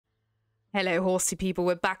Hello, horsey people.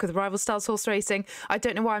 We're back with Rivalstars horse racing. I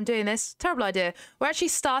don't know why I'm doing this. Terrible idea. We're actually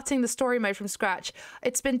starting the story mode from scratch.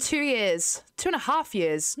 It's been 2 years, 2.5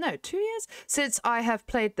 years, no, 2 years since I have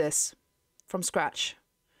played this from scratch.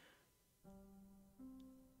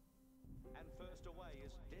 And first away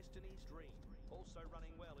is Destiny's Dream. Also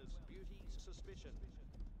running well is Beauty's Suspicion.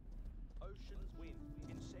 Ocean's Wind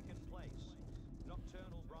in second place.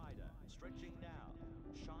 Nocturnal Rider stretching now.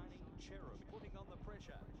 Shining Cherub putting on the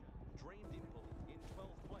pressure. Dream Dimple in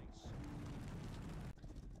 12th place.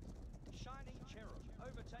 Shining Cherub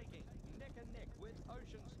overtaking, neck and neck with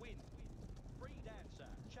Ocean's Wind. Free Dancer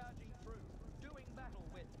charging through, doing battle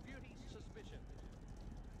with Beauty's Suspicion.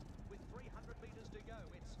 With 300 meters to go,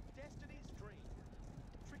 it's Destiny's Dream.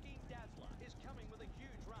 Tricky Dazzler is coming with a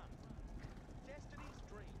huge run. Destiny's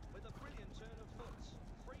Dream with a brilliant turn of foots.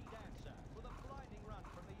 Free Dancer with a blinding run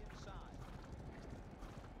from the inside.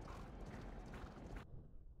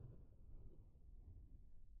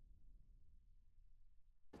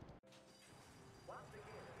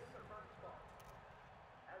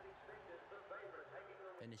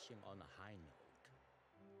 Finishing on a high note.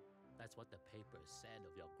 That's what the papers said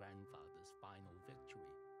of your grandfather's final victory.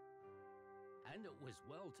 And it was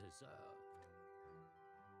well deserved.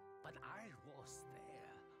 But I was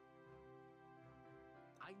there.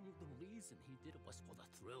 I knew the reason he did it was for the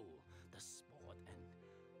thrill, the sport, and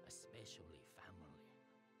especially family.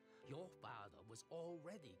 Your father was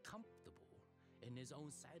already comfortable in his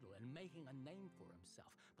own saddle and making a name for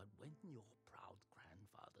himself. But when your proud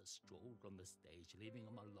grandfather strolled on the stage, leaving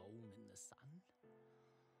him alone in the sun,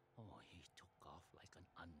 oh, he took off like an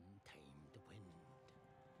untamed wind.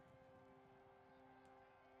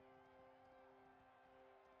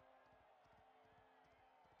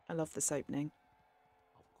 I love this opening.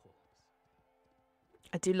 Of course.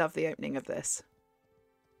 I do love the opening of this.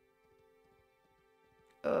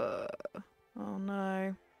 Oh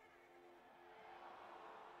no.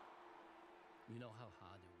 You know how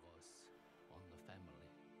hard it was on the family.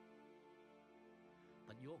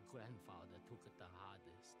 But your grandfather took it the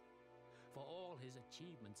hardest. For all his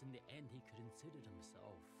achievements, in the end, he considered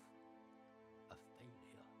himself a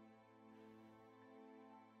failure.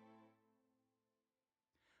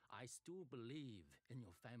 I still believe in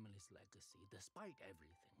your family's legacy, despite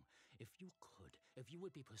everything. If you could, if you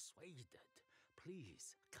would be persuaded,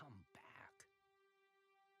 please come back.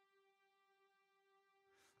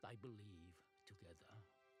 I believe together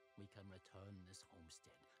we can return this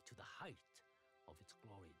homestead to the height of its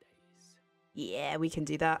glory days. Yeah, we can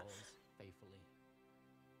do that. Yours faithfully,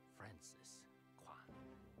 Francis Kwan.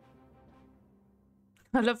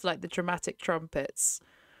 I love like the dramatic trumpets.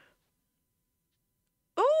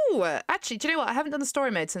 Oh, actually, do you know what? I haven't done the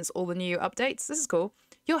story mode since all the new updates. This is cool.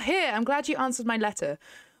 You're here. I'm glad you answered my letter.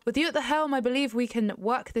 With you at the helm, I believe we can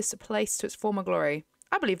work this place to its former glory.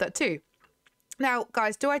 I believe that too. Now,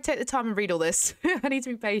 guys, do I take the time and read all this? I need to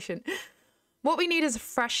be patient. What we need is a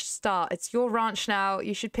fresh start. It's your ranch now.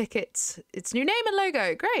 You should pick its new name and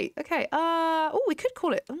logo. Great. Okay. Oh, we could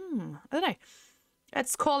call it. I don't know.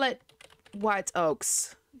 Let's call it White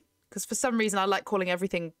Oaks, because for some reason I like calling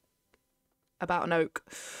everything about an oak.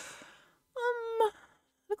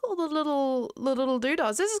 Look at all the little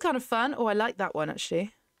doodahs. This is kind of fun. Oh, I like that one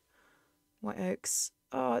actually. White Oaks.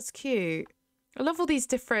 Oh, it's cute. I love all these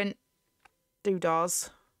different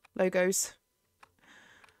doodahs, logos.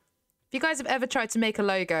 If you guys have ever tried to make a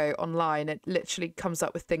logo online, it literally comes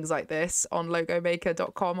up with things like this on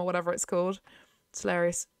logomaker.com or whatever it's called. It's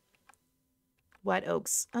hilarious. White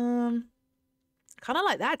Oaks. Kind of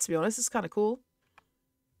like that, to be honest. It's kind of cool.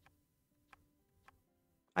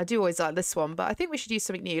 I do always like this one, but I think we should use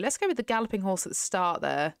something new. Let's go with the galloping horse at the start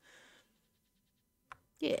there.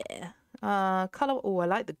 Yeah. Colour. Oh, I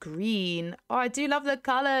like the green. Oh, I do love the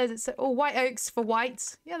colours. It's White Oaks for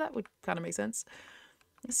white. Yeah, that would kind of make sense.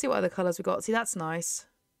 Let's see what other colours we got. See, that's nice.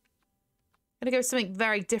 I'm going to go with something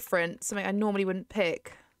very different. Something I normally wouldn't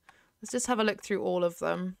pick. Let's just have a look through all of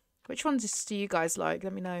them. Which ones do you guys like?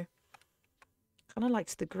 Let me know. Kind of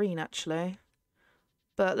liked the green, actually.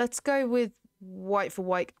 But let's go with white for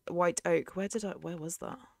white oak. Where was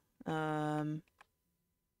that?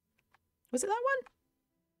 Was it that one?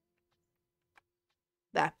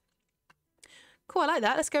 There. Cool, I like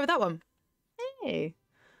that. Let's go with that one. Hey.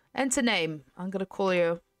 Enter name. I'm going to call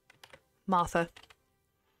you Martha.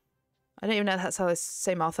 I don't even know if that's how they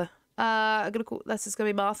say Martha. I'm going to call... This is going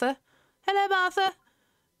to be Martha. Hello, Martha.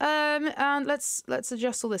 And let's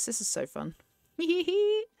adjust all this. This is so fun.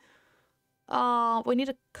 Oh, we need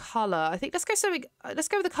a colour. I think let's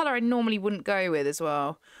go with the colour I normally wouldn't go with as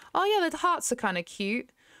well. Oh yeah, the hearts are kind of cute.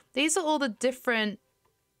 These are all the different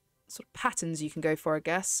sort of patterns you can go for, I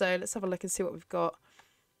guess. So let's have a look and see what we've got.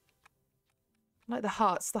 I like the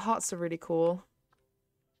hearts. The hearts are really cool.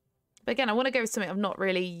 But again, I want to go with something I've not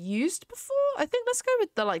really used before. I think let's go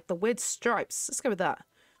with the weird stripes. Let's go with that.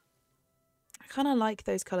 I kind of like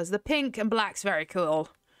those colours. The pink and black's very cool.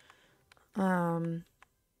 I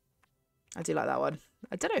do like that one.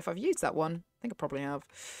 I don't know if I've used that one. I think I probably have.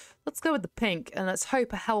 Let's go with the pink and let's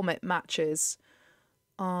hope a helmet matches.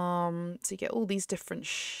 So you get all these different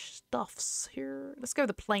stuffs here. Let's go with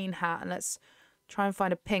the plain hat and let's try and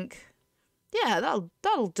find a pink. Yeah,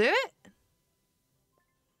 that'll do it.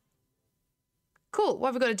 Cool. What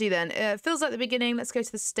have we got to do then? It feels like the beginning. Let's go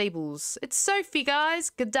to the stables. It's Sophie, guys.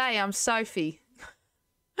 Good day. I'm Sophie.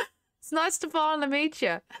 It's nice to finally meet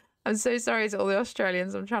you. I'm so sorry to all the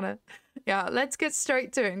Australians. I'm trying to... Yeah, let's get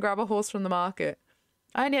straight to it and grab a horse from the market.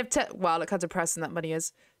 I only have 10... Wow, look how depressing that money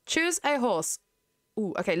is. Choose a horse.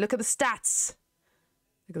 Ooh, okay, look at the stats.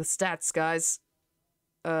 Look at the stats, guys.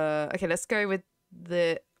 Okay, let's go with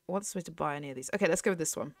the... What's me to buy any of these? Okay, let's go with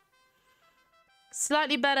this one.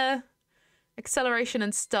 Slightly better acceleration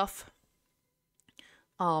and stuff.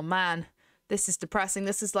 Oh, man. This is depressing.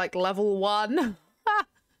 This is like level 1.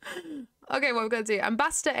 Okay, what we're going to do.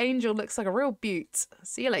 Ambassador Angel looks like a real beaut.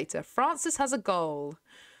 See you later. Francis has a goal.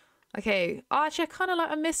 Okay. Actually,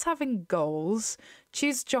 I miss having goals.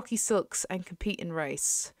 Choose jockey silks and compete in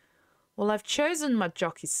race. Well, I've chosen my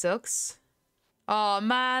jockey silks. Oh,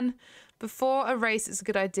 man. Before a race, it's a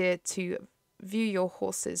good idea to view your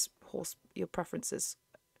your preferences.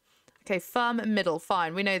 Okay, firm and middle.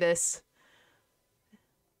 Fine, we know this.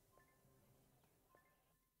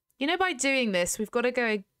 You know, by doing this, we've got to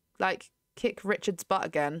go, like, kick Richard's butt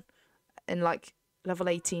again in, like, level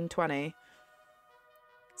 18, 20.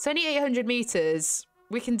 It's only 800 meters.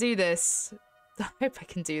 We can do this. I hope I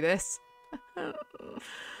can do this.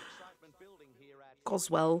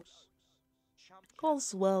 Goswell.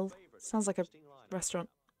 Goswell. Sounds like a restaurant.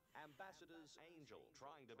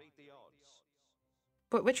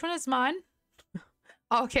 But which one is mine?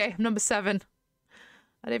 Oh, okay, number 7.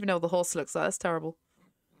 I don't even know what the horse looks like. That's terrible.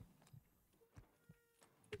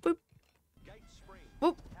 Boop.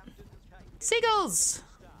 Boop. Seagulls!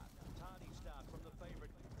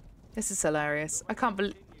 This is hilarious. I can't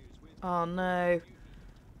believe... Oh, no.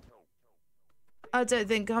 I don't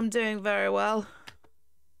think I'm doing very well.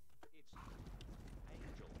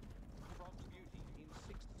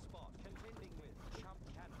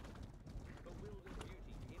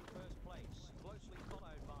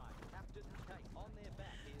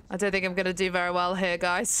 I don't think I'm going to do very well here,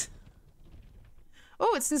 guys.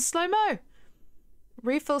 Oh, it's in slow-mo.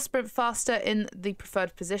 Refill sprint faster in the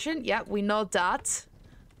preferred position. Yep, we know that.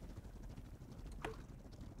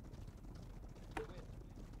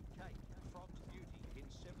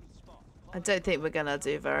 I don't think we're going to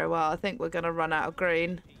do very well. I think we're going to run out of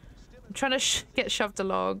green. I'm trying to get shoved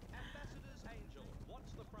along.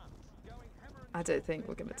 I don't think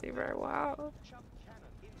we're going to do very well.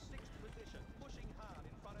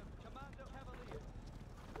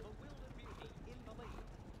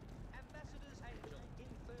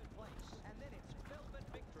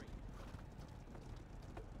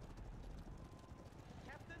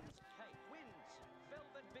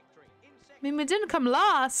 I mean, we didn't come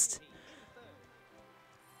last.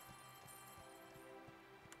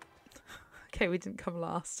 Okay, we didn't come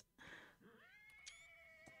last.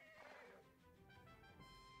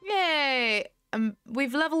 Yay!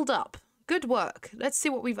 We've leveled up. Good work. Let's see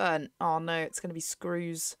what we've earned. Oh no, it's going to be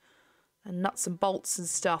screws and nuts and bolts and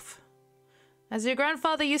stuff. As your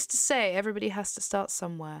grandfather used to say, everybody has to start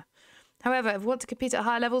somewhere. However, if we want to compete at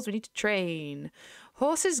higher levels, we need to train.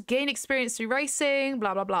 Horses gain experience through racing,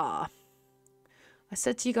 blah, blah, blah. I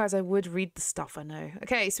said to you guys I would read the stuff, I know.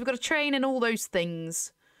 Okay, so we've got to train in all those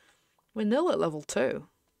things. We're nil at level 2.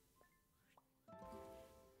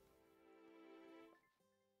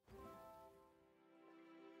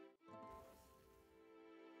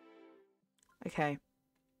 Okay.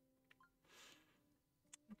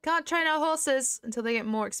 Can't train our horses until they get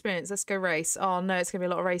more experience. Let's go race. Oh no, it's going to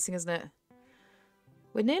be a lot of racing, isn't it?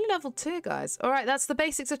 We're nearly level 2, guys. All right, that's the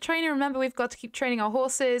basics of training. Remember, we've got to keep training our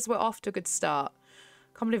horses. We're off to a good start.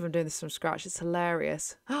 Can't believe I'm doing this from scratch. It's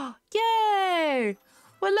hilarious. Oh, yay!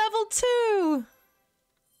 We're level 2!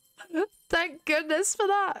 Thank goodness for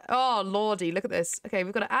that. Oh, lordy, look at this. Okay,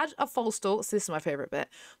 we've got to add a foal stall. So this is my favourite bit.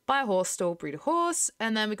 Buy a horse stall, breed a horse,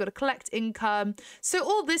 and then we've got to collect income. So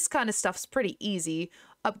all this kind of stuff's pretty easy.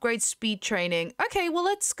 Upgrade speed training. Okay, well,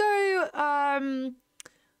 let's go and...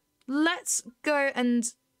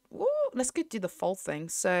 Ooh, let's go do the foal thing.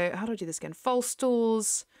 So how do I do this again? Foal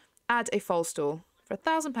stalls. Add a foal stall for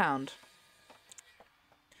 £1,000.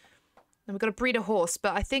 And we've got to breed a horse,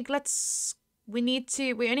 but I think we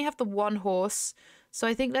only have the one horse. So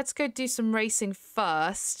I think let's go do some racing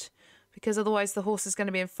first, because otherwise the horse is going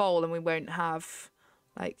to be in foal and we won't have,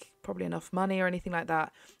 like, probably enough money or anything like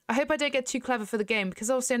that. I hope I don't get too clever for the game, because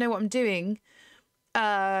obviously I know what I'm doing.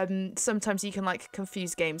 Sometimes you can, like,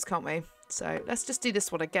 confuse games, can't we? So let's just do this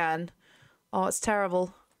one again. Oh, it's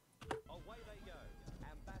terrible. Away they go.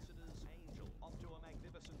 Ambassador's Angel off to a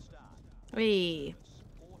magnificent start. Wee.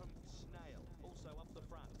 Autumn Snail also up the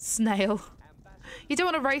front. Snail. You don't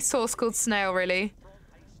want a racehorse called Snail, really.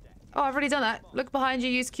 Oh, I've already done that. Look behind you,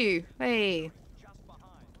 use Q. Hey.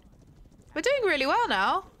 We're doing really well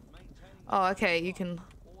now. Oh, okay, you can...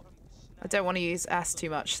 I don't want to use S too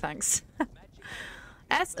much, thanks.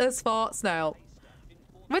 S is for Snail.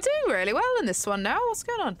 We're doing really well in this one now. What's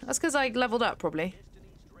going on? That's because I leveled up, probably.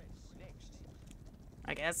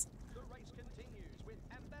 I guess.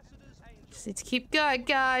 Just need to keep going,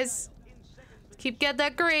 guys. Keep getting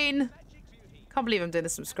that green. Can't believe I'm doing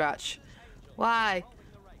this from scratch. Why?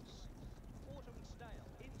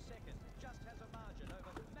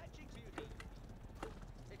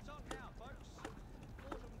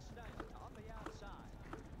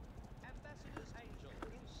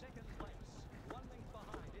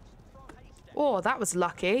 Oh, that was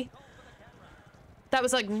lucky. That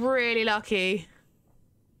was, like, really lucky.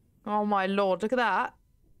 Oh, my lord. Look at that.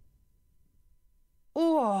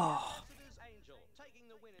 Oh.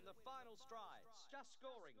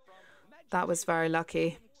 That was very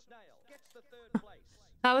lucky.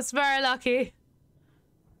 That was very lucky.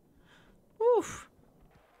 Oof.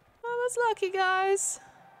 That was lucky, guys.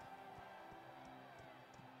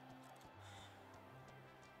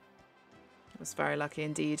 That was very lucky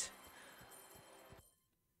indeed.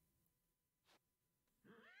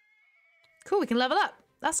 Cool, we can level up.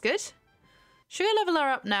 That's good. Should we level her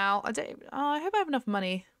up now? I hope I have enough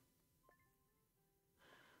money.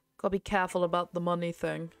 Gotta be careful about the money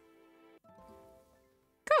thing.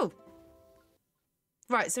 Cool.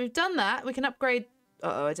 Right, so we've done that. We can upgrade...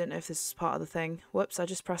 Uh-oh, I don't know if this is part of the thing. Whoops, I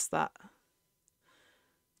just pressed that.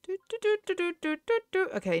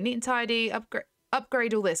 Okay, neat and tidy.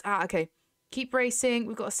 Upgrade all this. Ah, okay. Keep racing.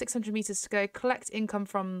 We've got 600 meters to go. Collect income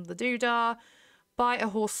from the doodah. Buy a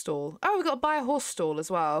horse stall. Oh, we've got to buy a horse stall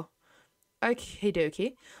as well. Okie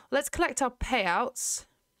dokie. Let's collect our payouts.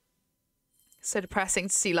 So depressing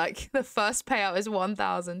to see, like, the first payout is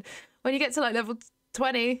 1,000. When you get to, like, level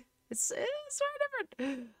 20, it's very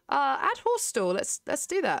different. Add horse stall. Let's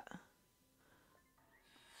do that.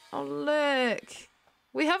 Oh, look.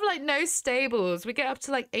 We have, like, no stables. We get up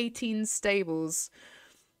to, like, 18 stables,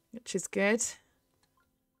 which is good.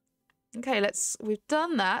 Okay, we've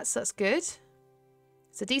done that, so that's good.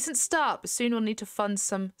 It's a decent start, but soon we'll need to fund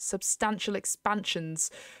some substantial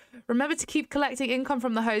expansions. Remember to keep collecting income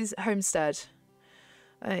from the homestead.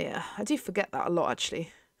 Oh yeah, I do forget that a lot,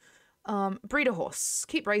 actually. Breed a horse.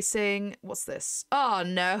 Keep racing. What's this? Oh,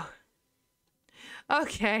 no.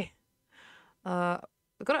 Okay.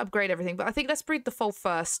 We've got to upgrade everything, but I think let's breed the foal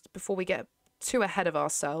first before we get too ahead of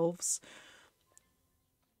ourselves.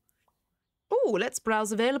 Oh, let's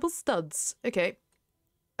browse available studs. Okay.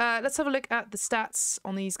 Let's have a look at the stats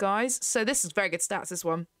on these guys. So this is very good stats, this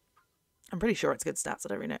one. I'm pretty sure it's good stats. I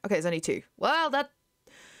don't really know. Okay, it's only 2. Well, that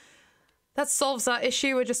solves that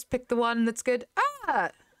issue. We'll just pick the one that's good. Ah!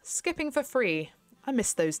 Skipping for free. I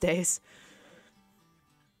miss those days.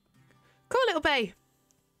 Cool little bay.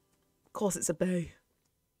 Of course it's a bay.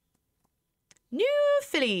 New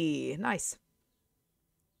filly. Nice.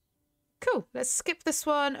 Cool. Let's skip this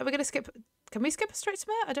one. Are we going to skip... Can we skip straight to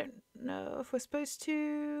mare? I don't know if we're supposed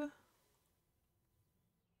to.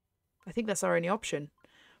 I think that's our only option.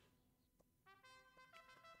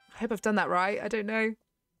 I hope I've done that right. I don't know.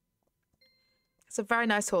 It's a very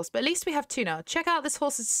nice horse, but at least we have 2 now. Check out this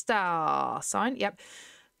horse's star sign. Yep.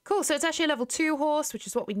 Cool. So it's actually a level 2 horse, which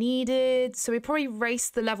is what we needed. So we probably race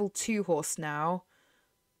the level 2 horse now.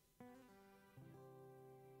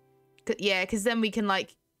 Yeah, because then we can,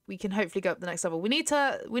 like, we can hopefully go up the next level. We need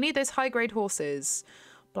those high grade horses.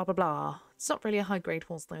 Blah blah blah. It's not really a high grade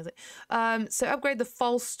horse though, is it? So upgrade the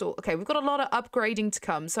foal stall. Okay, we've got a lot of upgrading to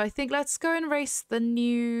come. So I think let's go and race the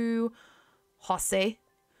new Horsey.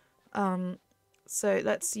 So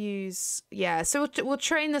let's use so we'll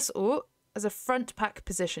train this as a front pack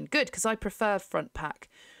position. Good, because I prefer front pack.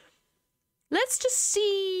 Let's just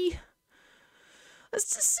see what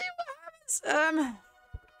happens.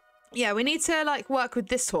 Yeah, we need to, like, work with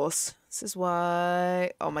this horse. This is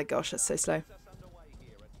why... Oh my gosh, that's so slow.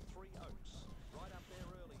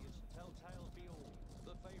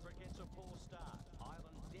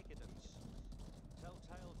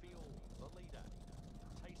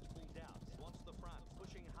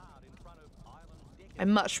 I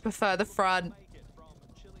much prefer the front. Make it from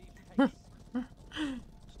Chili Case.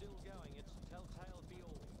 Still going, it's Telltale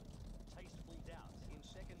Viol. Tasteful Doubt in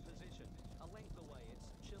second position. A length away, it's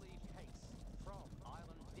Chili Case from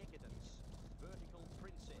Island Decadence. Vertical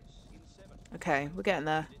Princess in seventh. Okay, we're getting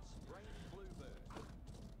there. It's Rain Bluebird.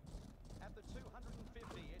 At the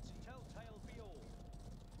 250, it's Telltale Viol.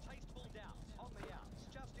 Tasteful Doubt on the outs,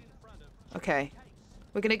 just in front of Okay. Case.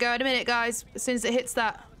 We're gonna go in a minute, guys. As soon as it hits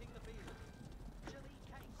that. Piloting the field. Chili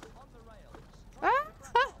Case on the rails. Ah,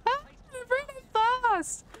 really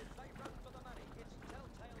fast. They run for the money. It's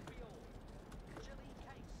Telltale Viol. Chili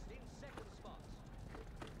Case in second spot.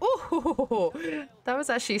 Ooh, that was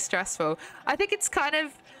actually stressful. I think it's kind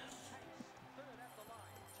of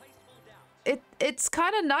it's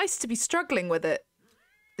kind of nice to be struggling with it.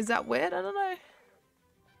 Is that weird? I don't know.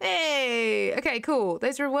 Hey, okay, cool.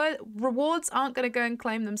 Those rewards aren't going to go and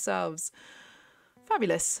claim themselves.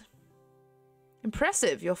 Fabulous.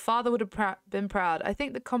 Impressive. Your father would have been proud. I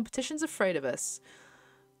think the competition's afraid of us.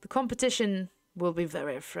 The competition will be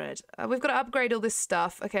very afraid. We've got to upgrade all this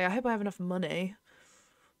stuff. Okay, I hope I have enough money.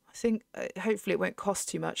 I think hopefully it won't cost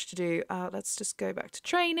too much to do. Let's just go back to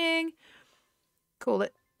training. Call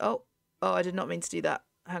it. Oh, I did not mean to do that.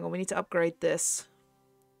 Hang on, we need to upgrade this.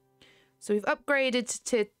 So we've upgraded to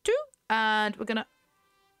tier 2, and we're gonna...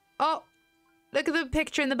 Oh, look at the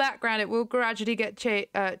picture in the background. It will gradually get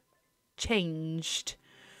changed.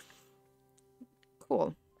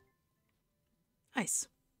 Cool. Nice.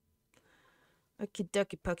 Okie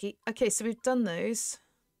dokie pokey. Okay, so we've done those.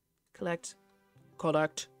 Collect.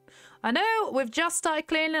 I know, we've just started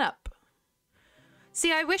cleaning up.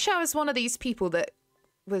 See, I wish I was one of these people that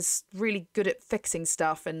was really good at fixing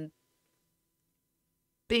stuff and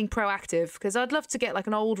being proactive, because I'd love to get like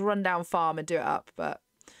an old rundown farm and do it up, but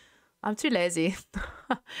I'm too lazy.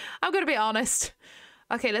 I'm gonna be honest.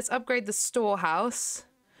 Okay, let's upgrade the storehouse.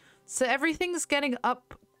 So everything's getting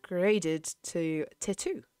upgraded to tier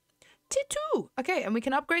 2. Tier 2! Okay, and we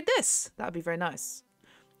can upgrade this. That would be very nice.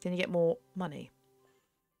 Can you get more money?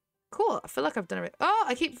 Cool, I feel like I've done it. Oh,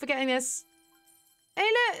 I keep forgetting this. Hey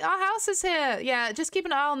look, our house is here. Yeah, just keep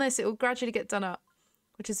an eye on this. It will gradually get done up,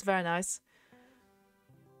 which is very nice.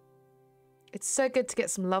 It's so good to get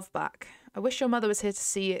some love back. I wish your mother was here to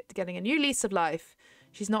see it getting a new lease of life.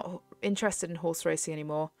 She's not interested in horse racing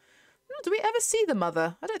anymore. Do we ever see the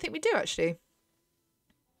mother? I don't think we do, actually.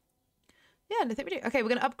 Yeah, I don't think we do. Okay, we're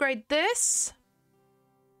going to upgrade this.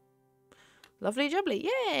 Lovely jubbly.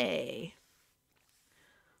 Yay.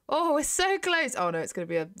 Oh, we're so close. Oh, no, it's going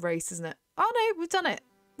to be a race, isn't it? Oh, no, we've done it.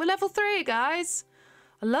 We're level 3, guys.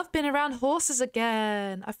 I love being around horses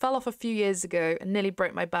again. I fell off a few years ago and nearly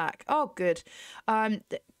broke my back. Oh, good.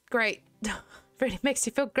 Great. Really makes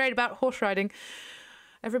you feel great about horse riding.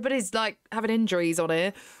 Everybody's like having injuries on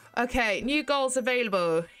here. Okay, new goals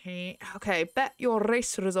available. Okay, bet your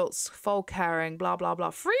race results, foal carrying, blah, blah,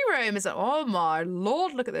 blah. Free roam is... Oh, my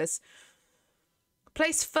Lord, look at this.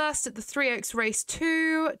 Place first at the Three Oaks Race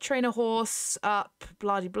 2. Train a horse up,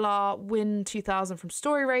 blah, blah, win 2,000 from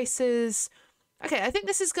story races. Okay, I think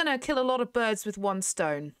this is going to kill a lot of birds with one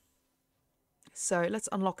stone. So let's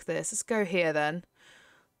unlock this. Let's go here then.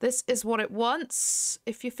 This is what it wants.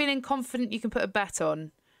 If you're feeling confident, you can put a bet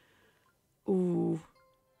on. Ooh.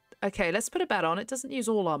 Okay, let's put a bet on. It doesn't use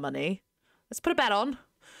all our money. Let's put a bet on.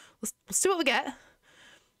 We'll see what we get.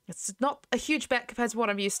 It's not a huge bet compared to what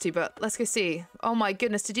I'm used to, but let's go see. Oh my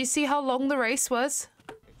goodness, did you see how long the race was?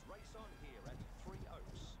 It's race on here at Three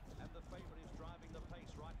Oaks, and the favourite is driving the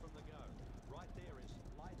pace right from the go. Right there is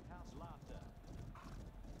Lighthouse Laughter.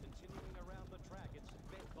 Continuing around the track, it's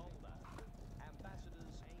Bet Boulder.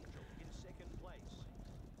 Ambassador's Angel in second place.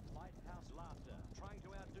 Lighthouse Laughter trying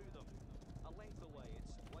to outdo them. A length away,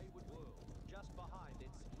 it's Wayward World. Just behind,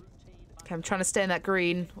 it's Routine. Okay, I'm trying to stay in that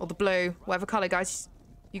green or the blue, whatever colour, guys.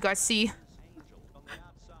 You guys see? Angel on the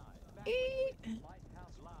outside.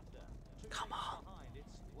 Lighthouse Laughter. Come on. Behind, it's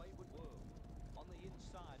Wayward World. On the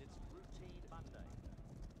inside, it's Routine Monday.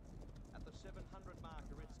 At the 700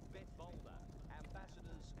 marker, it's Bet Boulder.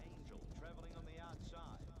 Ambassador's Angel travelling on the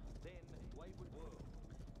outside. Then Wayward World.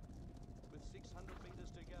 With 600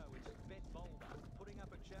 metres to go, it's Bet Boulder putting up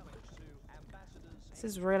a challenge to Ambassador's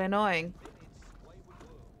This is really annoying. Then it's Wayward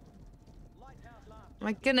World. Lighthouse Laughter.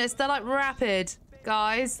 My goodness, they're like rapid.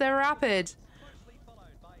 Guys, they're rapid. Closely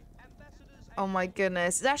followed by Ambassador's Oh my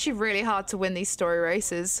goodness. It's actually really hard to win these story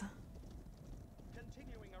races.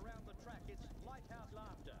 Continuing around the track, it's Lighthouse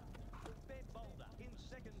Laughter. Bet Boulder in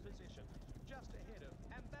second position, just ahead of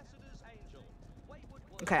Ambassador's Angel. Wayward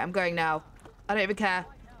World. Okay, I'm going now. I don't even care.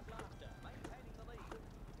 Lighthouse Laughter maintaining the lead.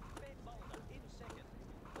 Bet Boulder in second.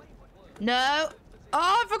 Wayward World. No.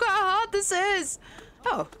 Oh, I forgot how hard this is.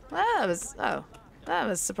 Oh, that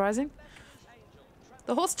was surprising.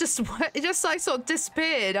 The horse just like sort of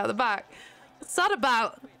disappeared out the back. What's that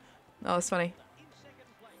about? Oh, it's funny.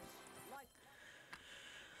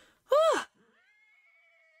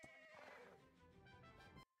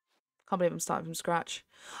 Can't believe I'm starting from scratch.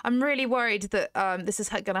 I'm really worried that this is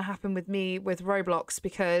going to happen with me with Roblox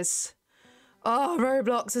because, oh,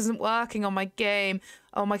 Roblox isn't working on my game,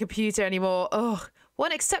 on my computer anymore. Oh, what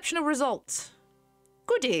an exceptional result.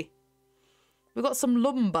 Goody. We've got some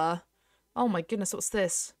lumber. Oh my goodness, what's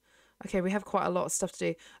this? Okay, we have quite a lot of stuff to do.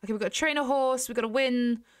 Okay, we've got to train a horse. We've got to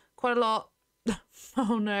win quite a lot.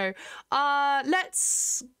 Oh no.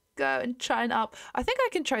 Let's go and train up. I think I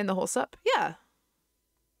can train the horse up. Yeah.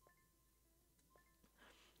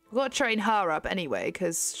 We've got to train her up anyway,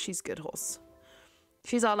 because she's a good horse.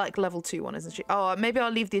 She's our, like, level 2 one, isn't she? Oh, maybe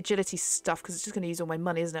I'll leave the agility stuff, because it's just going to use all my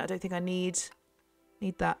money, isn't it? I don't think I need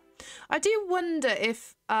that. I do wonder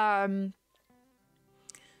if the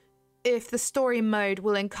story mode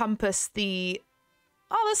will encompass the...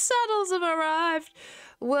 Oh, the saddles have arrived!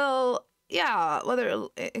 Whether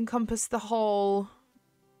it'll encompass the whole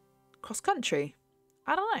cross-country.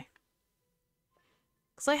 I don't know.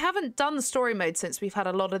 Because I haven't done the story mode since we've had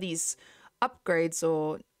a lot of these upgrades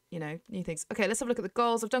or, you know, new things. Okay, let's have a look at the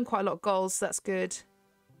goals. I've done quite a lot of goals, so that's good.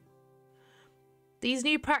 These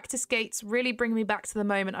new practice gates really bring me back to the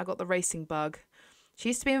moment I got the racing bug. She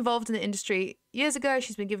used to be involved in the industry years ago.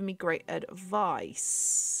 She's been giving me great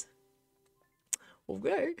advice.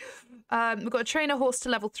 Okay. We've got to train a horse to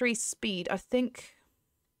level 3 speed. I think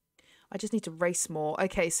I just need to race more.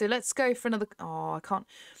 Okay, so let's go for another... Oh,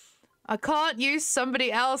 I can't use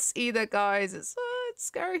somebody else either, guys. It's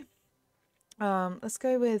scary. Let's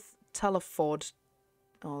go with Teleford.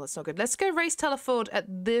 Oh, that's not good. Let's go race Teleford at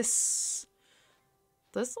this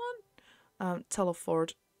one.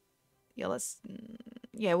 Teleford. Yeah,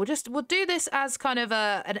 we'll do this as kind of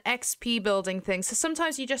an XP building thing. So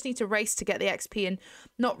sometimes you just need to race to get the XP and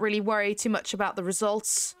not really worry too much about the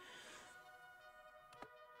results.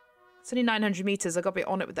 It's only 900 meters. I got to be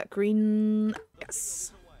on it with that green.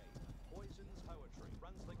 Yes.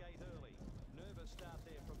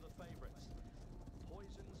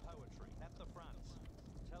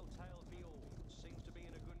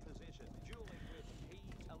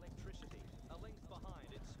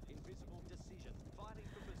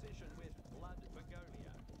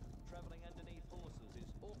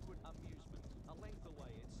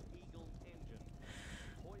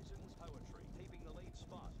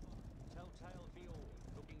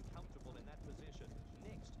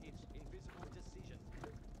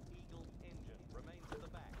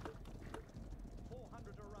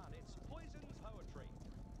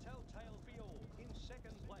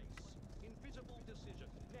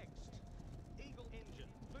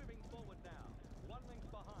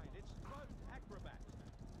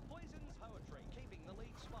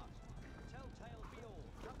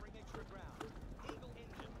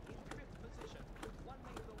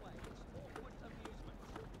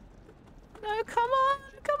 Come on,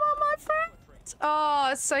 my friend. Oh,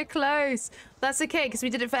 it's so close. That's okay, because we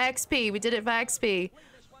did it for XP.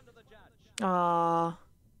 Oh,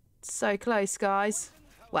 so close, guys.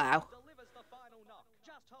 Wow.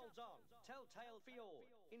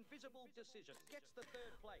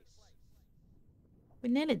 We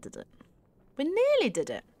nearly did it. We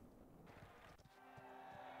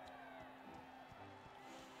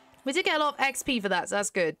did get a lot of XP for that, so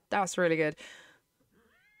that's good. That's really good.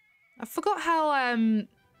 I forgot how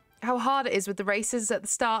hard it is with the races at the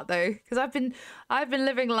start though, because I've been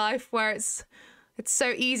living life where it's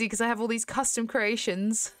so easy because I have all these custom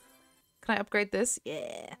creations. Can I upgrade this?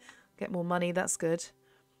 Yeah, get more money. That's good.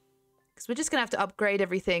 Because we're just gonna have to upgrade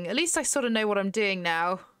everything. At least I sort of know what I'm doing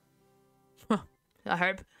now. I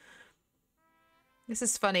hope. This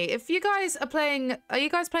is funny. If you guys are you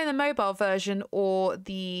guys playing the mobile version or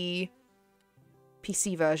the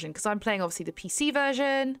PC version? Because I'm playing obviously the PC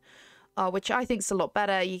version. Which I think is a lot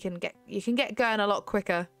better. You can get going a lot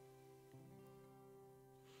quicker.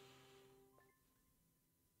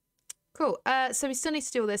 Cool. So we still need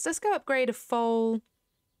to do all this. Let's go upgrade a foal.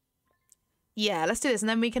 Yeah, let's do this, and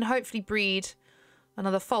then we can hopefully breed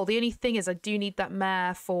another foal. The only thing is I do need that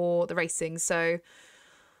mare for the racing, so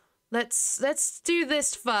let's do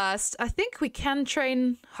this first. I think we can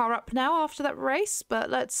train her up now after that race,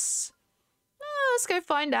 but let's go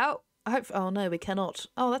find out. I hope. Oh no, we cannot.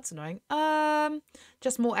 Oh, that's annoying.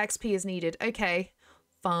 Just more XP is needed. Okay,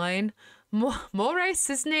 fine. More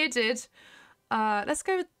races needed. Let's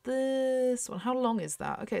go with this one. How long is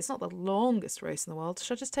that? Okay, it's not the longest race in the world.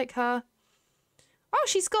 Should I just take her? Oh,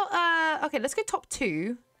 she's got. Okay, let's go top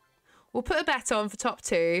 2. We'll put a bet on for top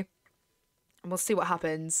 2. And we'll see what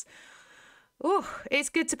happens. Oh, it's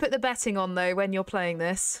good to put the betting on, though, when you're playing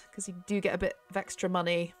this. Because you do get a bit of extra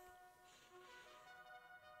money.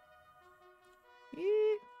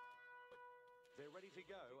 They're ready to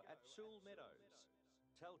go at SOOO Meadows.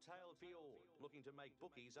 Telltale Fjord, looking to make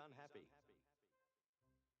bookies unhappy.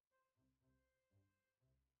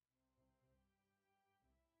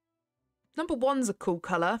 Number 1's a cool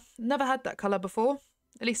colour. Never had that colour before.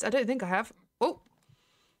 At least I don't think I have. Oh!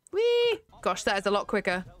 Whee! Gosh, that is a lot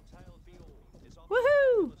quicker.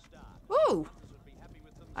 Woohoo! Ooh!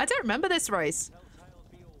 I don't remember this race.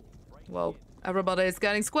 Well, everybody's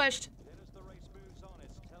getting squished.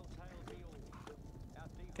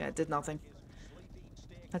 Okay, it did nothing.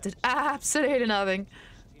 That did absolutely nothing.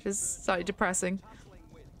 Just slightly depressing.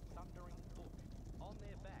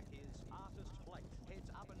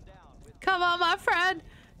 Come on, my friend.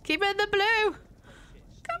 Keep it in the blue.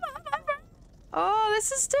 Come on, my friend. Oh,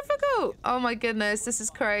 this is difficult. Oh my goodness, this is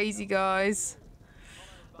crazy, guys.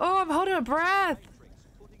 Oh, I'm holding my breath.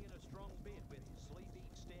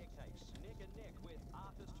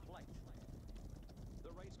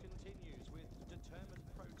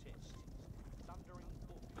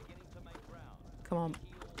 Come on.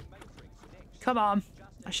 Come on.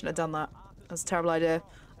 I shouldn't have done that. That was a terrible idea.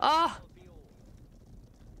 Ah!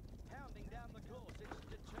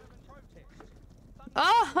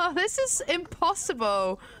 Oh, this is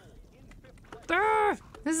impossible. Urgh,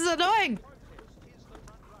 this is annoying.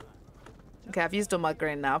 Okay, I've used all my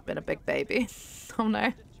green now. I've been a big baby. Oh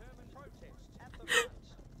no.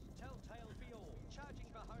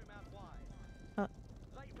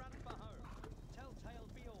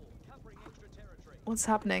 What's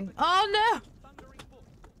happening? Oh no!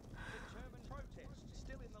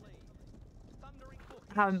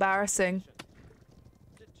 How embarrassing.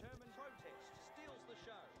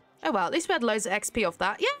 Oh well, at least we had loads of XP off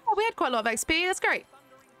that. Yeah, we had quite a lot of XP. That's great.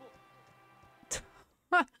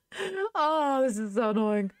 Oh, this is so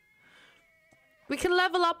annoying. We can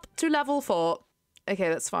level up to level 4. Okay,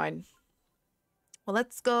 that's fine. Well,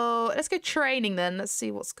 let's go training then. Let's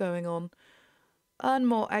see what's going on. Earn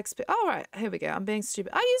more XP. All right, here we go. I'm being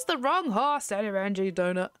stupid. I used the wrong horse. LadyRangerGamer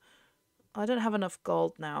donut. I don't have enough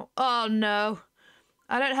gold now. Oh no,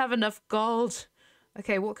 I don't have enough gold.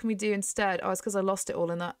 Okay, what can we do instead? Oh, it's because I lost it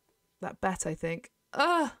all in that bet, I think.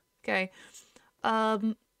 Ugh. Okay.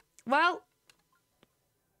 Well,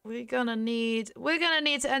 we're gonna need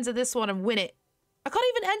to enter this one and win it. I can't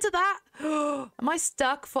even enter that. Am I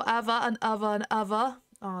stuck forever and ever and ever?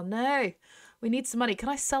 Oh no. We need some money. Can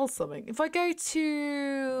I sell something? If I go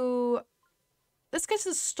to... Let's go to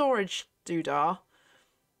the storage doodah.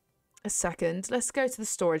 A second. Let's go to the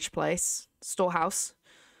storage place. Storehouse.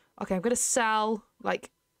 Okay, I'm going to sell,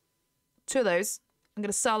 like, 2 of those. I'm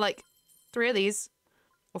going to sell, like, 3 of these.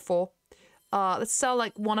 Or 4. Let's sell,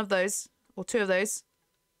 like, 1 of those. Or 2 of those.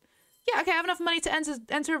 Yeah, okay, I have enough money to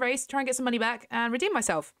enter a race, try and get some money back, and redeem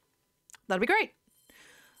myself. That'd be great.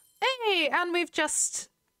 Hey, and we've just...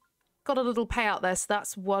 got a little payout there, so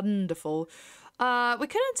that's wonderful. We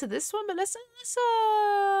could enter this one, but let's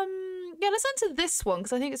enter this one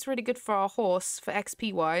because I think it's really good for our horse for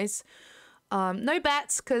XP wise. No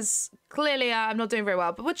bets because clearly I'm not doing very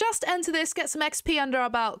well, but we'll just enter this, get some XP under our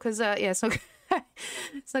belt because yeah, it's not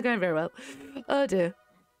it's not going very well. Oh dear.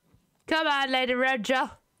 Come on,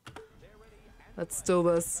 LadyRangerGamer. Let's do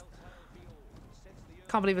this.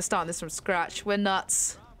 Can't believe we're starting this from scratch. We're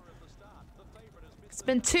nuts. It's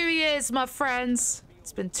been 2 years, my friends.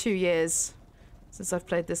 It's been 2 years since I've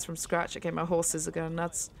played this from scratch. Okay, my horses are going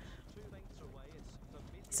nuts.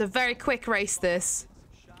 It's a very quick race, this.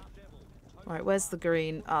 Alright, where's the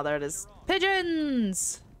green? Ah, there it is.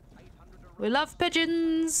 Pigeons! We love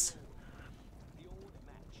pigeons!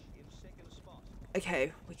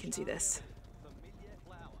 Okay, we can do this.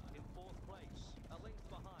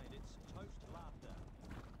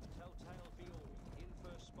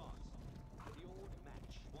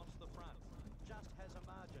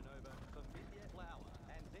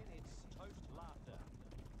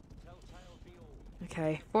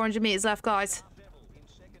 Okay, 400 meters left, guys.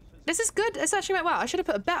 This is good. This actually went well. I should have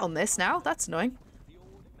put a bet on this now. That's annoying.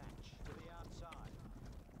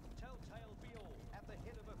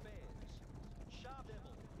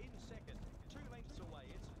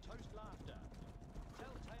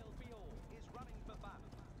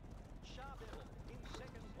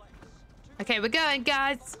 Okay, we're going,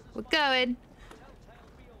 guys. We're going.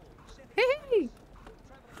 Hee hee.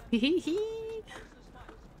 Hee hee.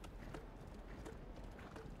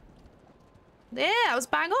 Yeah, I was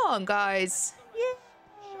bang on, guys. Yeah.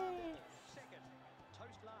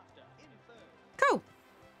 Cool.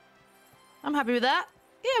 I'm happy with that.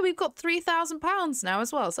 Yeah, we've got £3,000 now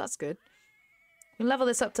as well, so that's good. We can level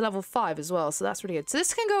this up to level 5 as well, so that's really good. So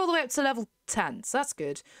this can go all the way up to level 10, so that's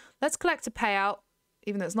good. Let's collect a payout,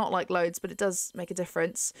 even though it's not like loads, but it does make a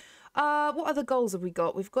difference. What other goals have we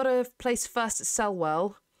got? We've got to place first at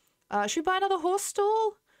Selwell. Should we buy another horse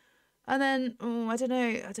stall? And then, I don't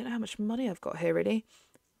know how much money I've got here, really.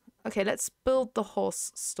 Okay, let's build the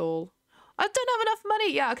horse stall. I don't have enough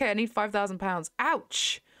money. Yeah, okay, I need £5,000.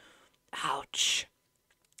 Ouch. Ouch.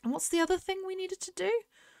 And what's the other thing we needed to do?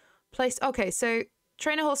 Place. Okay, so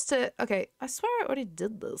train a horse to. Okay, I swear I already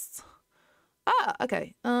did this. Ah,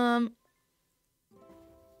 okay.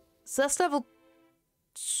 So that's level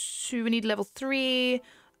 2. We need level 3,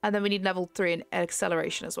 and then we need level 3 in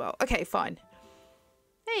acceleration as well. Okay, fine.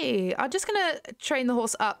 Hey, I'm just gonna train the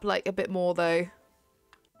horse up like a bit more though.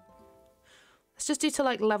 Let's just do to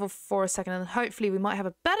like level 4 a second, and hopefully we might have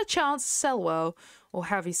a better chance. Selwell, or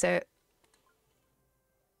however you say it.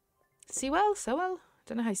 Sewell? Sewell? I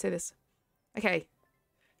don't know how you say this. Okay.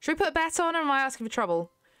 Should we put a bet on, or am I asking for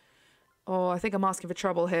trouble? Oh, I think I'm asking for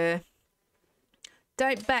trouble here.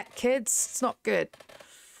 Don't bet, kids. It's not good.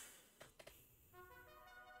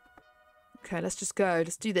 Okay, let's just go.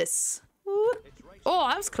 Let's do this. Whoop. Oh,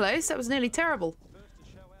 that was close. That was nearly terrible.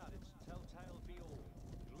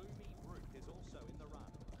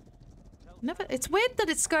 Never. It's weird that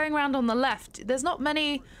it's going around on the left. There's not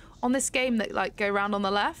many on this game that like go around on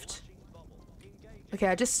the left. Okay,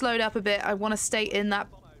 I just slowed up a bit. I want to stay in that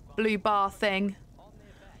blue bar thing.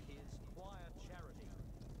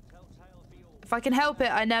 If I can help it,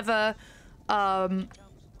 I never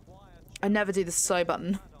do the slow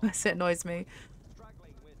button. It annoys me.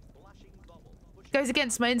 Goes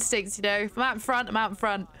against my instincts, you know. If I'm out in front, I'm out in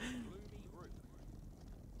front.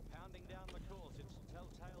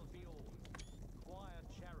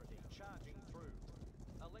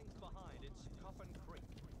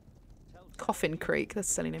 Coffin Creek, that's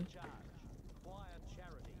a silly name.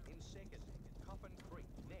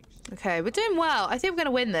 Okay, we're doing well. I think we're going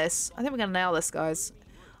to win this. I think we're going to nail this, guys.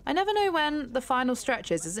 I never know when the final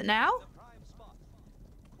stretch is. Is it now?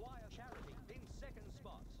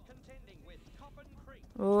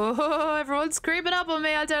 Oh, everyone's creeping up on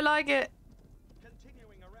me. I don't like it.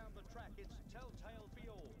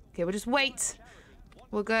 Okay, we'll just wait.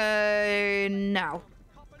 We'll go now.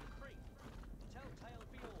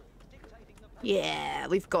 Yeah,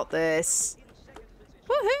 we've got this.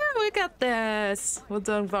 Woohoo, we got this. We're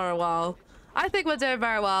doing very well. I think we're doing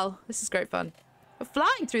very well. This is great fun. We're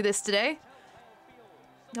flying through this today.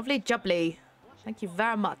 Lovely jubbly. Thank you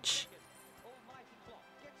very much.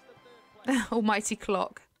 Almighty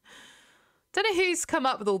Clock. Don't know who's come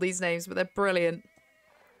up with all these names, but they're brilliant.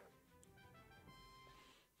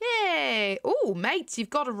 Yay! Oh, mate,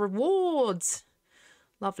 you've got a reward.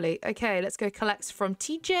 Lovely. Okay, let's go collect from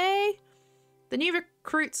TJ. The new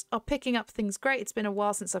recruits are picking up things great. It's been a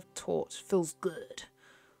while since I've taught. Feels good.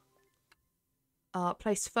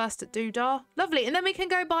 Place first at Doodah. Lovely. And then we can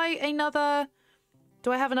go buy another...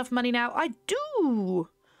 Do I have enough money now? I do!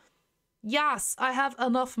 Yes, I have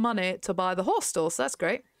enough money to buy the horse stall, so that's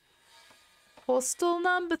great. Horse stall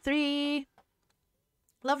number 3.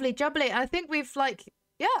 Lovely, jubbly. I think we've, like...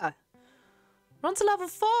 Yeah. We're on to level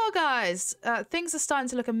 4, guys. Things are starting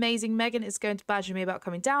to look amazing. Megan is going to badger me about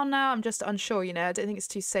coming down now. I'm just unsure, you know. I don't think it's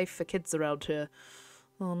too safe for kids around here.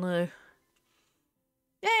 Oh, no.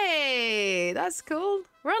 Yay! That's cool.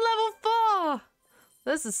 We're on level 4.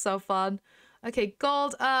 This is so fun. Okay,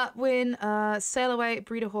 gold, win, sail away,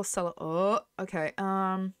 breeder horse seller. Oh, okay.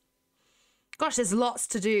 Gosh, there's lots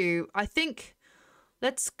to do. I think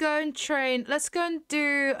let's go and train. Let's go and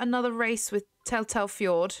do another race with Telltale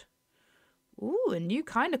Fjord. Ooh, a new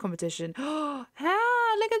kind of competition. Oh,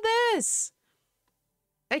 look at this.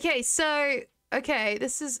 Okay, so, okay,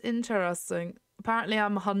 this is interesting. Apparently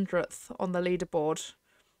I'm 100th on the leaderboard.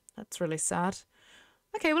 That's really sad.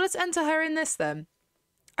 Okay, well, let's enter her in this then.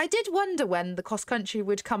 I did wonder when the cross country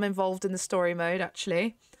would come involved in the story mode,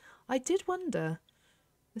 actually. I did wonder.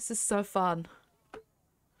 This is so fun.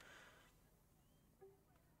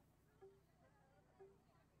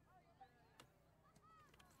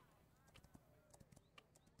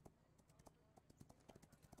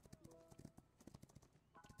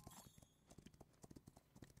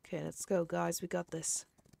 Okay, let's go, guys. We got this.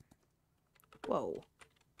 Whoa.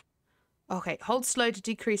 Okay, hold slow to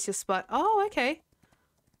decrease your spot. Oh, okay.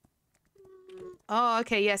 Oh,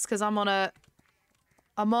 okay, yes, because I'm on a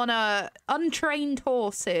untrained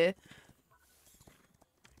horse here.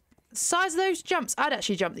 Size of those jumps. I'd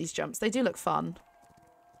actually jump these jumps. They do look fun.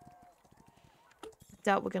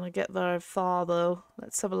 Doubt we're gonna get very far though.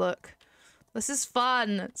 Let's have a look. This is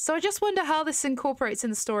fun. So I just wonder how this incorporates in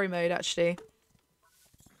the story mode, actually.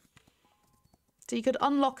 So you could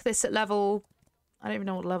unlock this at level... I don't even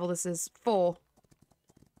know what level this is. 4.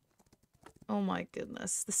 Oh my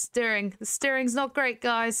goodness. The steering. The steering's not great,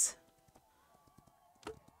 guys.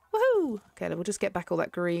 Woohoo! Okay, then we'll just get back all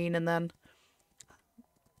that green and then...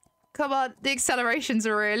 Come on. The accelerations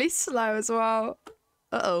are really slow as well.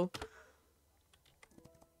 Uh-oh.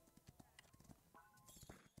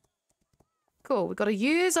 Cool. We've got to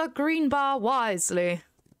use our green bar wisely.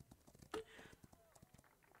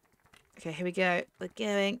 Okay, here we go. We're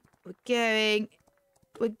going. We're going.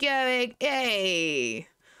 We're going. Yay!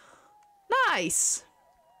 Nice!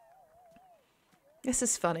 This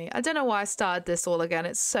is funny. I don't know why I started this all again.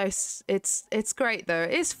 It's so... It's great, though.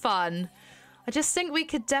 It is fun. I just think we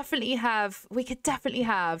could definitely have... We could definitely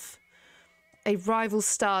have a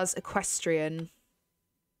Rivalstars equestrian.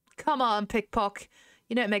 Come on, Pickpock.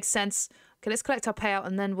 You know it makes sense. Okay, let's collect our payout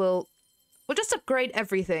and then we'll just upgrade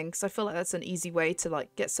everything because I feel like that's an easy way to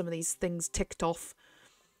like get some of these things ticked off.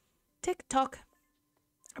 Tick-tock.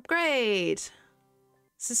 Upgrade.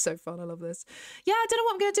 This is so fun. I love this. Yeah, I don't know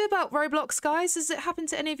what I'm going to do about Roblox, guys. Has it happened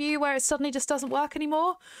to any of you where it suddenly just doesn't work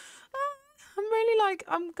anymore? I'm really like,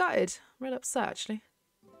 I'm gutted. I'm really upset, actually.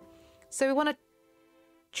 So we want to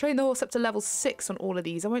train the horse up to level 6 on all of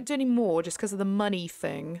these. I won't do any more just because of the money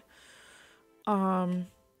thing.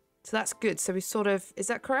 So that's good. So we sort of, is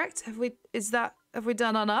that correct? Have we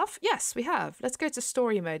done enough? Yes, we have. Let's go to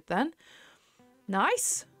story mode then.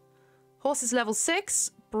 Nice. Horse is level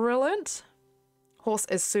 6. Brilliant. Horse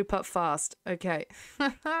is super fast. Okay.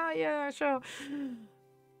 Yeah, sure.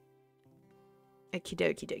 Okie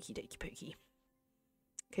dokie dokie dokie pokey.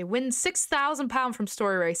 Okay, win £6,000 from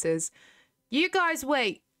story races. You guys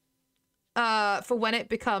wait for when it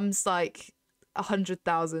becomes like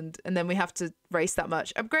 100,000 and then we have to race that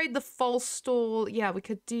much. Upgrade the false stall. Yeah, we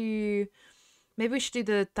could do... Maybe we should do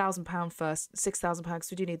the £1,000 first. £6,000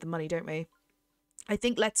 because we do need the money, don't we? I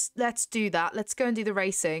think let's do that. Let's go and do the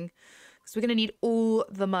racing because we're going to need all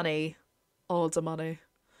the money. All the money.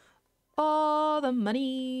 All the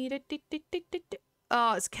money.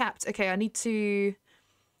 Oh, it's capped. Okay, I need to...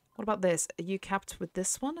 What about this? Are you capped with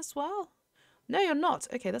this one as well? No, you're not.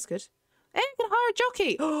 Okay, that's good. Hey, you can hire a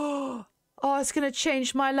jockey. Oh, it's going to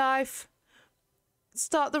change my life.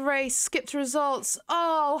 Start the race. Skip to results.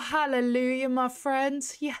 Oh, hallelujah, my friend.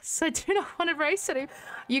 Yes, I do not want to race anymore.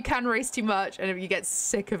 You can race too much and you get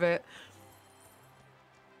sick of it.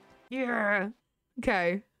 Yeah.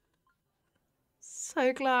 Okay.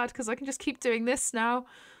 So glad because I can just keep doing this now.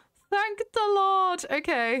 Thank the Lord.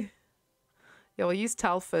 Okay. Yeah, we'll use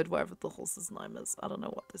Telford, whatever the horse's name is. I don't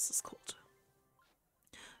know what this is called.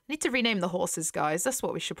 I need to rename the horses, guys. That's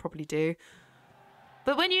what we should probably do.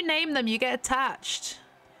 But when you name them, you get attached.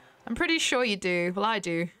 I'm pretty sure you do. Well, I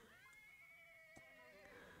do.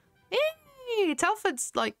 Hey,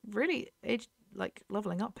 Telford's like really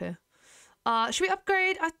leveling up here. Should we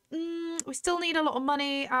upgrade? We still need a lot of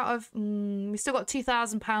money out of... we still got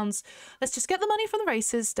 £2,000. Let's just get the money from the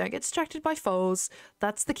races. Don't get distracted by foals.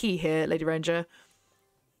 That's the key here, Lady Ranger.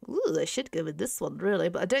 Ooh, I should go with this one, really.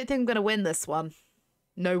 But I don't think I'm going to win this one.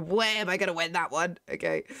 No way am I going to win that one.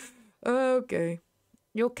 Okay. Okay.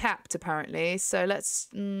 You're capped, apparently. So let's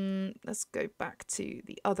go back to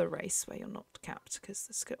the other race where you're not capped. Because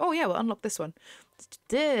this could... Oh, yeah, we'll unlock this one. Let's do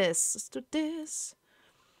this. Let's do this.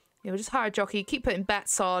 Yeah, we'll just hire a jockey, keep putting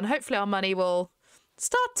bets on. Hopefully our money will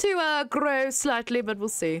start to grow slightly, but we'll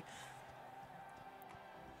see.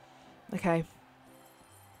 Okay.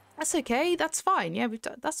 That's okay. That's fine. Yeah,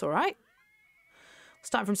 that's all right.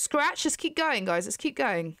 Starting from scratch. Just keep going, guys. Let's keep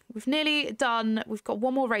going. We've nearly done... We've got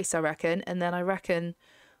one more race, I reckon. And then I reckon...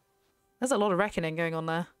 There's a lot of reckoning going on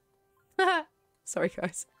there. Sorry,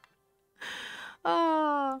 guys.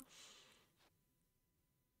 Ah...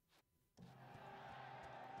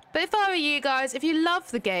 But if I were you guys, if you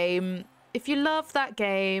love the game, if you love that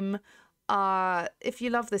game, if you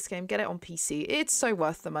love this game, get it on PC. It's so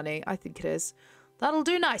worth the money. I think it is. That'll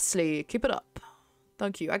do nicely. Keep it up.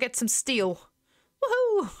 Thank you. I get some steel.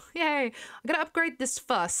 Woohoo! Yay! I'm going to upgrade this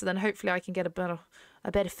first, so then hopefully I can get a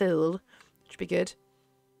better field, which would be good.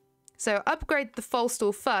 So upgrade the foal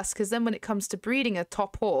stall first, because then when it comes to breeding a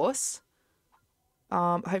top horse,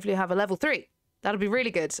 hopefully I have a level 3. That'll be really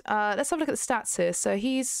good. Let's have a look at the stats here. So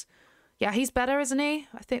he's better, isn't he?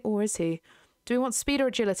 I think, or is he? Do we want speed or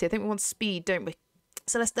agility? I think we want speed, don't we?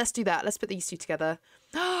 So let's do that. Let's put these two together.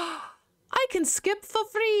 I can skip for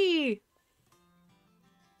free.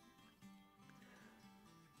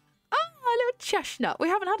 Oh, a little chestnut. We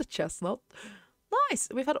haven't had a chestnut. Nice.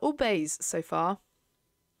 We've had all bays so far.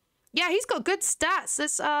 Yeah, he's got good stats.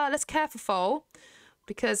 Let's care for foal,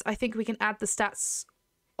 because I think we can add the stats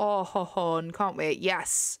on, can't we?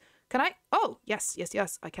 Yes. Can I? Oh, yes,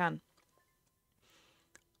 I can.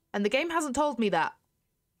 And the game hasn't told me that.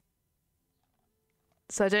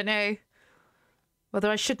 So I don't know whether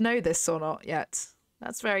I should know this or not yet.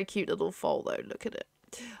 That's very cute little foal though. Look at it.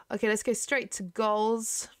 Okay, let's go straight to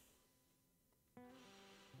goals.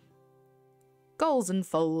 Goals and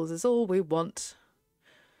foals is all we want.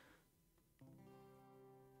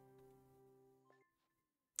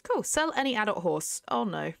 Cool. Sell any adult horse. Oh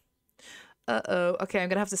no. Uh-oh. Okay, I'm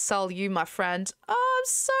gonna have to sell you, my friend. Oh, I'm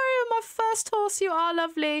sorry. My first horse. You are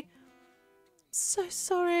lovely. So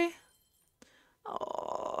sorry.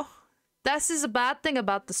 Oh. This is a bad thing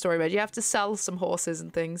about the story mode. You have to sell some horses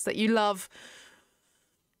and things that you love.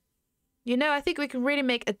 You know, I think we can really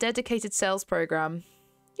make a dedicated sales program.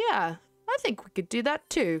 Yeah, I think we could do that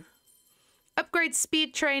too. Upgrade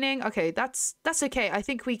speed training. Okay, that's okay. I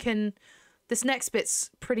think we can... This next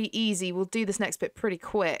bit's pretty easy. We'll do this next bit pretty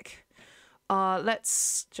quick.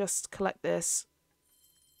 Let's just collect this.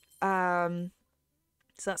 So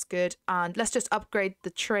that's good. And let's just upgrade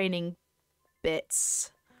the training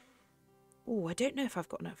bits. Oh, I don't know if I've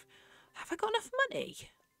got enough. Have I got enough money?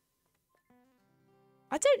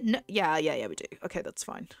 I don't know. Yeah, we do. Okay, that's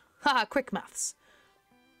fine. Haha, quick maths.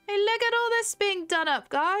 Hey, look at all this being done up,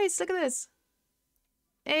 guys. Look at this.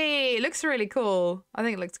 Hey, it looks really cool. I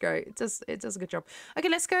think it looks great. It does a good job. Okay,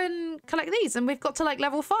 let's go and collect these. And we've got to like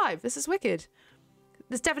level 5. This is wicked.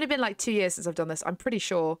 There's definitely been like 2 years since I've done this. I'm pretty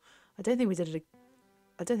sure. I don't think we did it.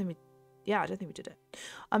 I don't think we did it.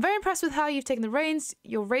 I'm very impressed with how you've taken the reins.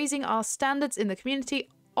 You're raising our standards in the community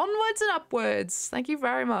onwards and upwards. Thank you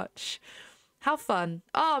very much. How fun.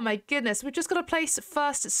 Oh my goodness. We've just got to place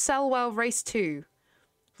first at Selwell Race 2.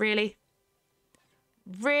 Really?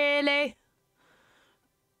 Really?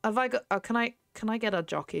 Have I got... Oh, can I get a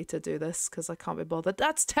jockey to do this? Because I can't be bothered.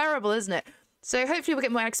 That's terrible, isn't it? So hopefully we'll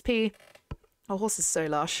get more XP. Our horse is so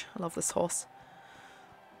lush. I love this horse.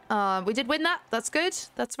 We did win that. That's good.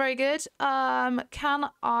 That's very good. Can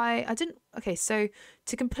I didn't... Okay, so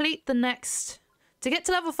to complete the next... To get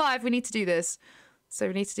to level 5, we need to do this. So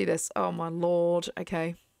we need to do this. Oh, my lord.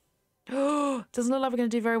 Okay. Oh, doesn't look like we're going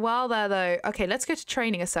to do very well there, though. Okay, let's go to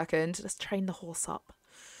training a second. Let's train the horse up.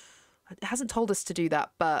 It hasn't told us to do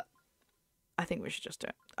that, but I think we should just do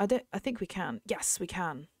it. I think we can. Yes, we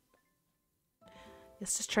can.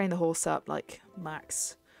 Let's just train the horse up, like,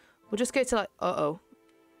 max. We'll just go to, like... Uh-oh.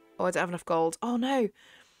 Oh, I don't have enough gold. Oh, no.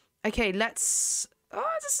 Okay, let's...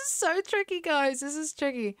 Oh, this is so tricky, guys. This is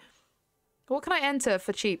tricky. What can I enter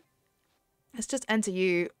for cheap? Let's just enter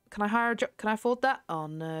you. Can I hire a job? Can I afford that? Oh,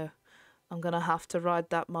 no. I'm going to have to ride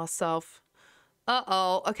that myself.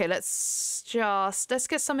 Uh-oh. Okay, let's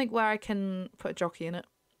get something where I can put a jockey in it.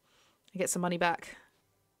 And get some money back.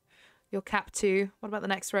 You're capped too. What about the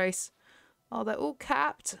next race? Oh, they're all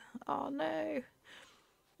capped. Oh, no.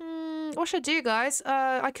 What should I do, guys?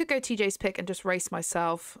 I could go TJ's pick and just race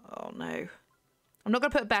myself. Oh, no. I'm not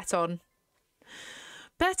going to put a bet on.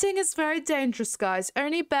 Betting is very dangerous, guys.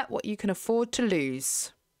 Only bet what you can afford to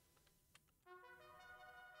lose.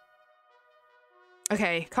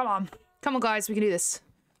 Okay, come on. Come on, guys. We can do this.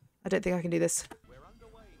 I don't think I can do this.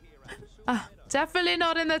 Definitely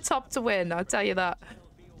not in the top to win. I'll tell you that.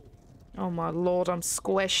 Oh, my lord. I'm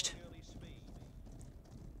squished.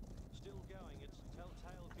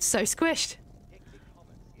 So squished.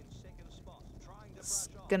 It's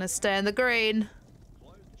gonna stay in the green.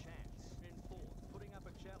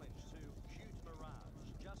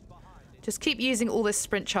 Just keep using all this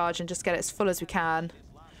sprint charge and just get it as full as we can.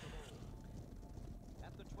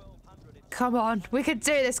 Come on, we can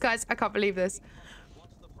do this, guys. I can't believe this.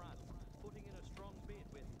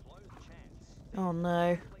 Oh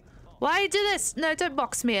no. Why you do this? No, don't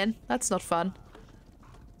box me in. That's not fun.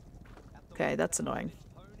 Okay, that's annoying.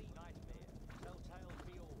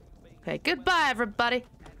 Okay, goodbye everybody.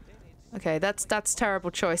 Okay, that's terrible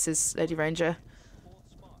choices, Lady Ranger.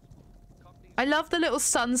 I love the little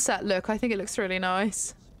sunset look. I think it looks really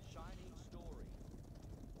nice.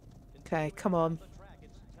 Okay, come on.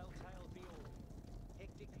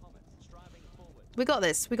 We got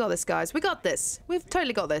this. We got this, guys. We got this. We've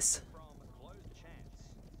totally got this.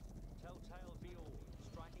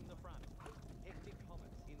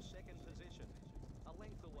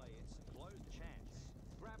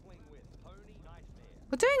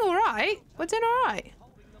 We're doing all right. We're doing all right.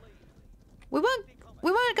 We weren't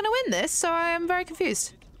going to win this, so I am very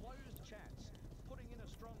confused.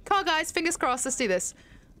 Come on, guys. Fingers crossed. Let's do this.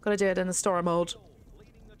 Got to do it in the story mode.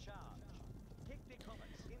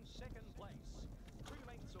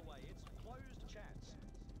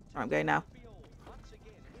 I'm going now. Once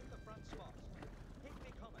again in the front spot.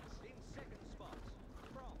 Hickory Comets in second spot.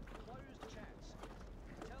 From closed chance.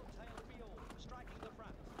 Telltale Field striking the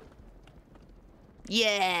front.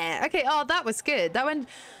 Yeah. Okay. Oh, that was good. That one.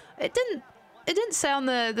 It didn't say on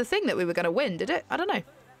the thing that we were going to win, did it? I don't know.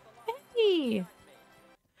 Hey.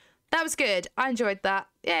 That was good. I enjoyed that.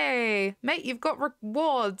 Yay. Mate, you've got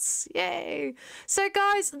rewards. Yay. So,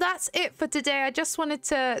 guys, that's it for today. I just wanted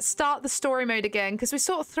to start the story mode again because we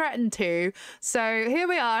sort of threatened to. So, here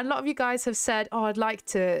we are. And a lot of you guys have said, oh, I'd like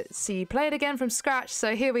to see you play it again from scratch.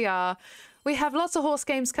 So, here we are. We have lots of horse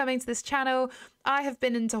games coming to this channel. I have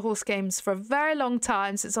been into horse games for a very long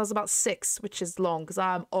time, since I was about 6, which is long because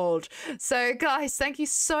I'm old. So, guys, thank you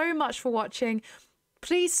so much for watching.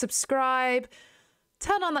 Please subscribe.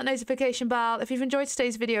 Turn on that notification bell. If you've enjoyed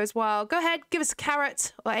today's video as well, go ahead, give us a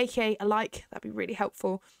carrot or aka a like. That'd be really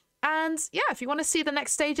helpful. And yeah, if you want to see the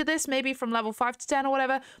next stage of this, maybe from level 5 to 10 or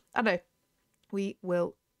whatever, I don't know, we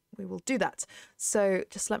will do that. So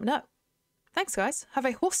just let me know. Thanks, guys. Have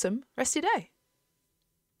a awesome rest of your day.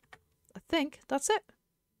 I think that's it.